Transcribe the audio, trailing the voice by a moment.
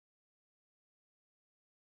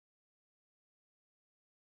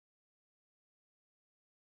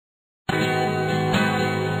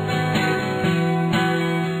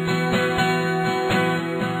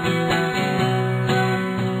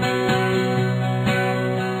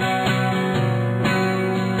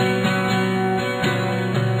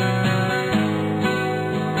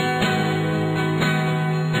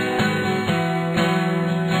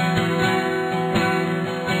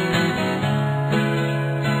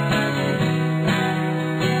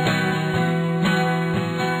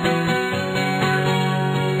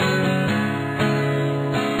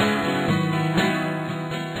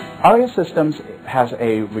Aria Systems has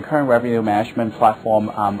a recurring revenue management platform.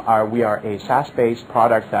 We are a SaaS-based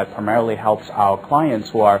product that primarily helps our clients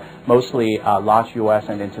who are mostly large U.S.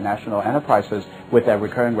 and international enterprises with their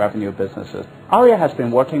recurring revenue businesses. Aria has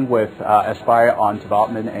been working with Aspire on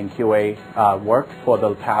development and QA work for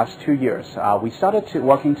the past 2 years. We started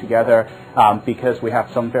working together because we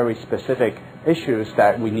have some very specific issues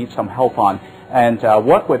that we need some help on. And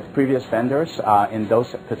work with previous vendors in those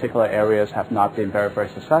particular areas have not been very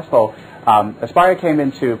successful. Aspire came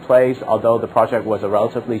into place, although the project was a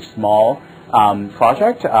relatively small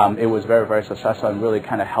project. It was very successful and really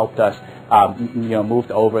kind of helped us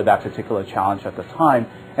moved over that particular challenge at the time.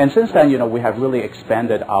 And since then, we have really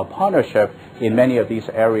expanded our partnership in many of these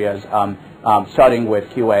areas, starting with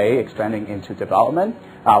QA, expanding into development.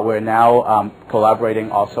 We're now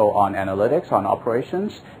collaborating also on analytics, on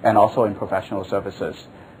operations, and also in professional services.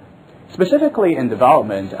 Specifically in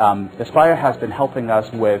development, Aspire has been helping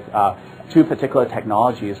us with 2 particular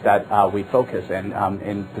technologies that we focus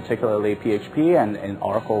in particularly PHP and in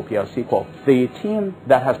Oracle PL/SQL. The team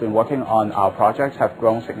that has been working on our projects have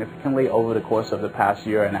grown significantly over the course of the past 1.5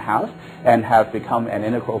 years and have become an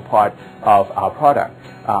integral part of our product.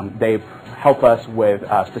 They help us with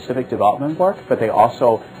specific development work, but they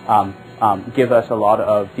also give us a lot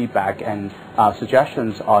of feedback and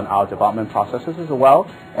suggestions on our development processes as well,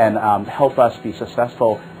 and help us be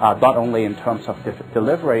successful not only in terms of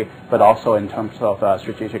delivery, but also in terms of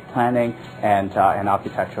strategic planning and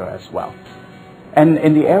architecture as well. And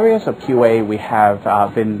in the areas of QA, we have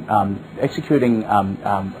been executing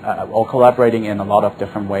or collaborating in a lot of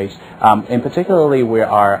different ways. In particularly, we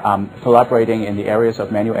are collaborating in the areas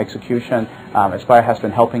of manual execution. Aspire has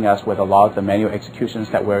been helping us with a lot of the manual executions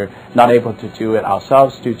that we're not able to do it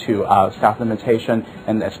ourselves due to staff limitation,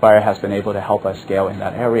 and Aspire has been able to help us scale in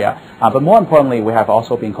that area. But more importantly, we have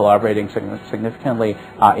also been collaborating significantly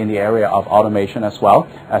in the area of automation as well.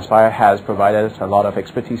 Aspire has provided us a lot of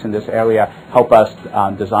expertise in this area, help us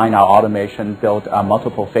design our automation, build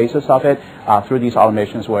multiple phases of it. Through these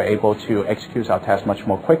automations, we're able to execute our tests much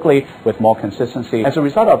more quickly with more consistency. As a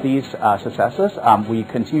result of these successes, we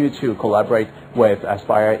continue to collaborate with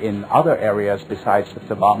Aspire in other areas besides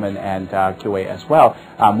development and QA as well.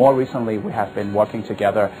 More recently, we have been working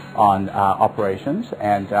together on operations,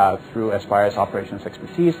 and through Aspire's operations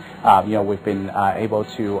expertise, we've been able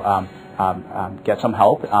to get some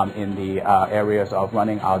help in the areas of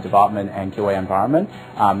running our development and QA environment.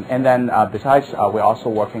 And then besides, we're also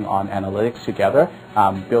working on analytics together,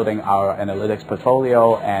 building our analytics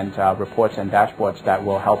portfolio and reports and dashboards that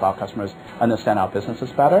will help our customers understand our businesses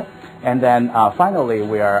better. And then finally,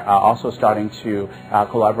 we are also starting to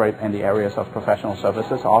collaborate in the areas of professional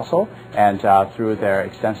services also, and through their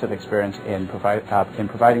extensive experience in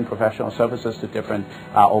providing professional services to different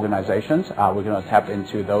organizations, we're going to tap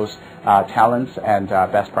into those talents and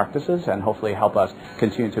best practices and hopefully help us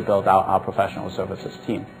continue to build out our professional services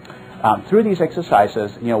team. Through these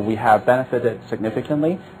exercises, we have benefited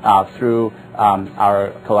significantly through our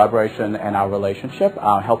collaboration and our relationship,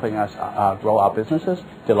 helping us grow our businesses,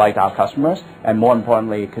 delight our customers, and more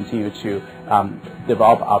importantly, continue to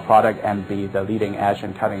develop our product and be the leading edge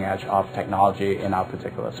and cutting edge of technology in our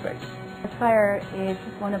particular space. Aspire is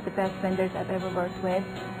one of the best vendors I've ever worked with.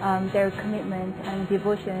 Their commitment and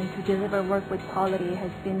devotion to deliver work with quality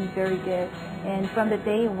has been very good. And from the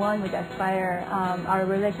day one with Aspire, our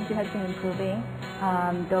relationship has been improving.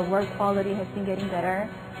 The work quality has been getting better,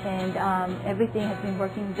 and everything has been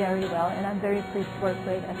working very well. And I'm very pleased to work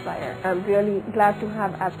with Aspire. I'm really glad to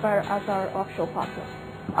have Aspire as our offshore partner.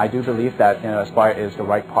 I do believe that Aspire is the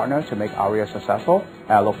right partner to make Aria successful.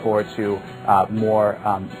 I look forward to more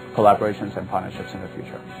collaborations and partnerships in the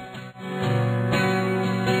future.